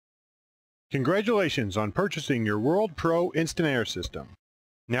Congratulations on purchasing your World Pro Instant Air System.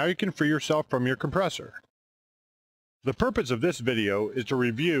 Now you can free yourself from your compressor. The purpose of this video is to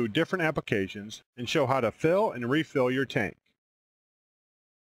review different applications and show how to fill and refill your tank.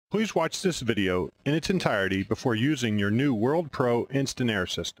 Please watch this video in its entirety before using your new World Pro Instant Air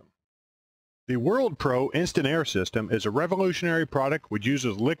System. The World Pro Instant Air System is a revolutionary product which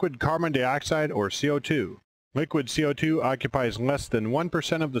uses liquid carbon dioxide or CO2. Liquid CO2 occupies less than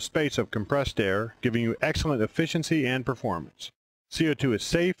 1% of the space of compressed air, giving you excellent efficiency and performance. CO2 is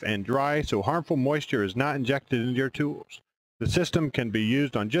safe and dry, so harmful moisture is not injected into your tools. The system can be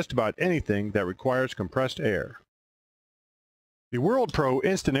used on just about anything that requires compressed air. The World Pro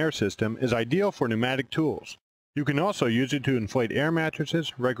Instant Air System is ideal for pneumatic tools. You can also use it to inflate air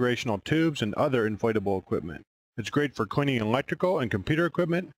mattresses, recreational tubes, and other inflatable equipment. It's great for cleaning electrical and computer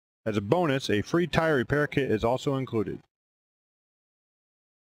equipment. As a bonus, a free tire repair kit is also included.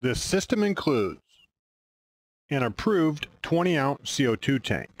 This system includes an approved 20-ounce CO2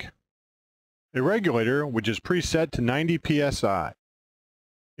 tank, a regulator which is preset to 90 psi,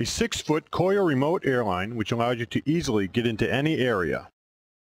 a 6-foot coil remote airline which allows you to easily get into any area.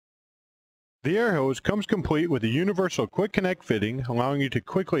 The air hose comes complete with a universal quick connect fitting, allowing you to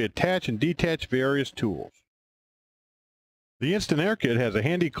quickly attach and detach various tools. The Instant Air Kit has a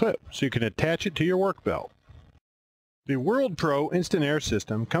handy clip so you can attach it to your work belt. The World Pro Instant Air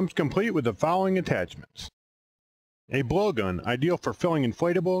System comes complete with the following attachments. A blowgun, ideal for filling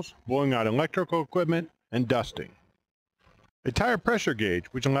inflatables, blowing out electrical equipment, and dusting. A tire pressure gauge,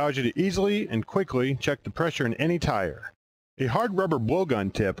 which allows you to easily and quickly check the pressure in any tire. A hard rubber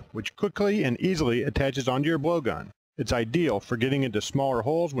blowgun tip, which quickly and easily attaches onto your blowgun. It's ideal for getting into smaller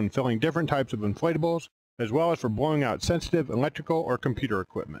holes when filling different types of inflatables, as well as for blowing out sensitive electrical or computer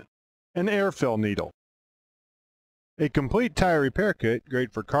equipment. An air fill needle. A complete tire repair kit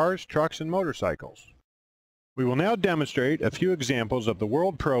great for cars, trucks, and motorcycles. We will now demonstrate a few examples of the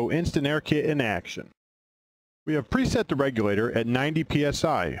World Pro Instant Air Kit in action. We have preset the regulator at 90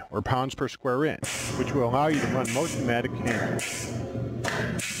 psi, or pounds per square inch, which will allow you to run most pneumatic engines.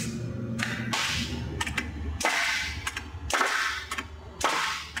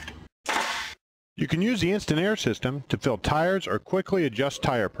 You can use the Instant Air System to fill tires or quickly adjust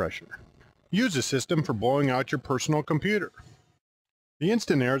tire pressure. Use the system for blowing out your personal computer. The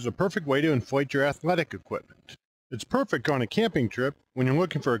Instant Air is a perfect way to inflate your athletic equipment. It's perfect on a camping trip when you're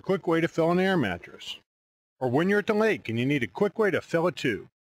looking for a quick way to fill an air mattress, or when you're at the lake and you need a quick way to fill a tube,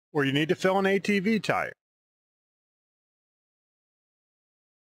 or you need to fill an ATV tire.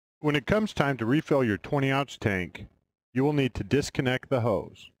 When it comes time to refill your 20-ounce tank, you will need to disconnect the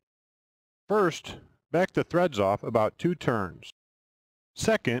hose. First, back the threads off about 2 turns.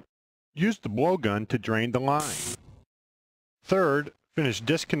 Second, use the blowgun to drain the line. Third, finish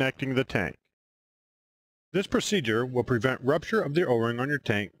disconnecting the tank. This procedure will prevent rupture of the O-ring on your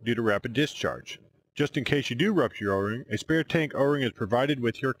tank due to rapid discharge. Just in case you do rupture your O-ring, a spare tank O-ring is provided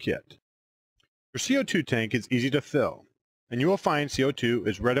with your kit. Your CO2 tank is easy to fill, and you will find CO2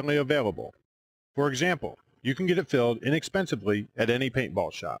 is readily available. For example, you can get it filled inexpensively at any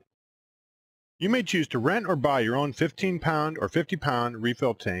paintball shop. You may choose to rent or buy your own 15-pound or 50-pound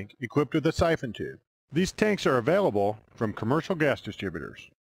refill tank equipped with a siphon tube. These tanks are available from commercial gas distributors.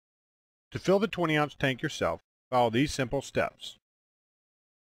 To fill the 20-ounce tank yourself, follow these simple steps.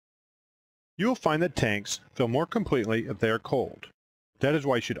 You will find that tanks fill more completely if they are cold. That is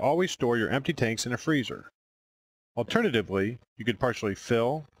why you should always store your empty tanks in a freezer. Alternatively, you could partially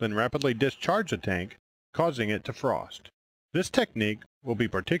fill, then rapidly discharge the tank, causing it to frost. This technique will be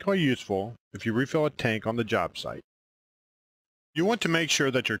particularly useful if you refill a tank on the job site. You want to make sure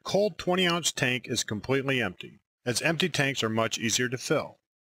that your cold 20-ounce tank is completely empty, as empty tanks are much easier to fill.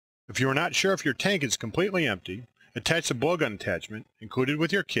 If you are not sure if your tank is completely empty, attach the blowgun attachment included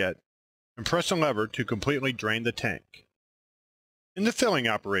with your kit and press a lever to completely drain the tank. In the filling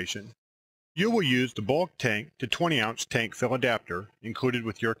operation, you will use the bulk tank to 20-ounce tank fill adapter included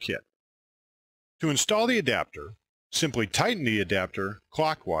with your kit. To install the adapter, simply tighten the adapter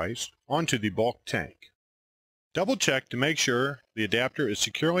clockwise onto the bulk tank. Double check to make sure the adapter is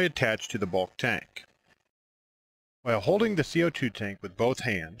securely attached to the bulk tank. While holding the CO2 tank with both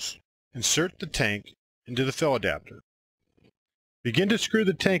hands, insert the tank into the fill adapter. Begin to screw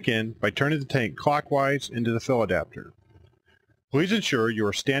the tank in by turning the tank clockwise into the fill adapter. Please ensure you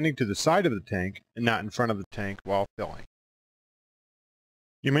are standing to the side of the tank and not in front of the tank while filling.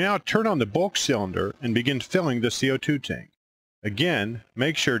 You may now turn on the bulk cylinder and begin filling the CO2 tank. Again,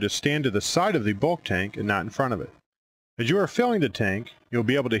 make sure to stand to the side of the bulk tank and not in front of it. As you are filling the tank, you'll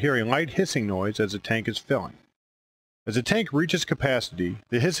be able to hear a light hissing noise as the tank is filling. As the tank reaches capacity,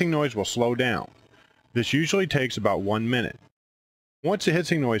 the hissing noise will slow down. This usually takes about 1 minute. Once the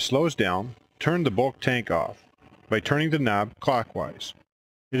hissing noise slows down, turn the bulk tank off by turning the knob clockwise.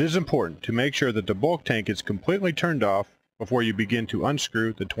 It is important to make sure that the bulk tank is completely turned off before you begin to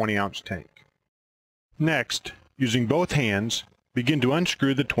unscrew the 20-ounce tank. Next, using both hands, begin to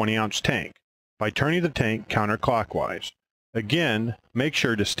unscrew the 20-ounce tank by turning the tank counterclockwise. Again, make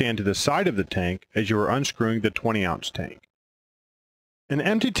sure to stand to the side of the tank as you are unscrewing the 20-ounce tank. An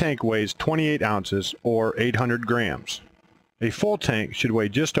empty tank weighs 28 ounces or 800 grams. A full tank should weigh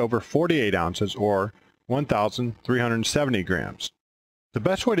just over 48 ounces or 1,370 grams. The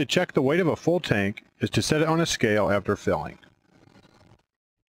best way to check the weight of a full tank is to set it on a scale after filling.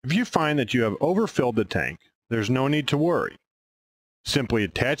 If you find that you have overfilled the tank, there's no need to worry. Simply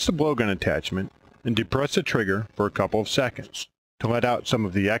attach the blowgun attachment and depress the trigger for a couple of seconds to let out some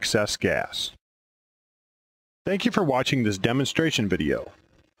of the excess gas. Thank you for watching this demonstration video.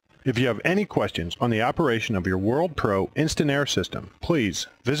 If you have any questions on the operation of your World Pro Instant Air System, please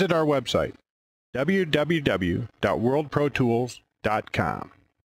visit our website, www.worldprotools.com.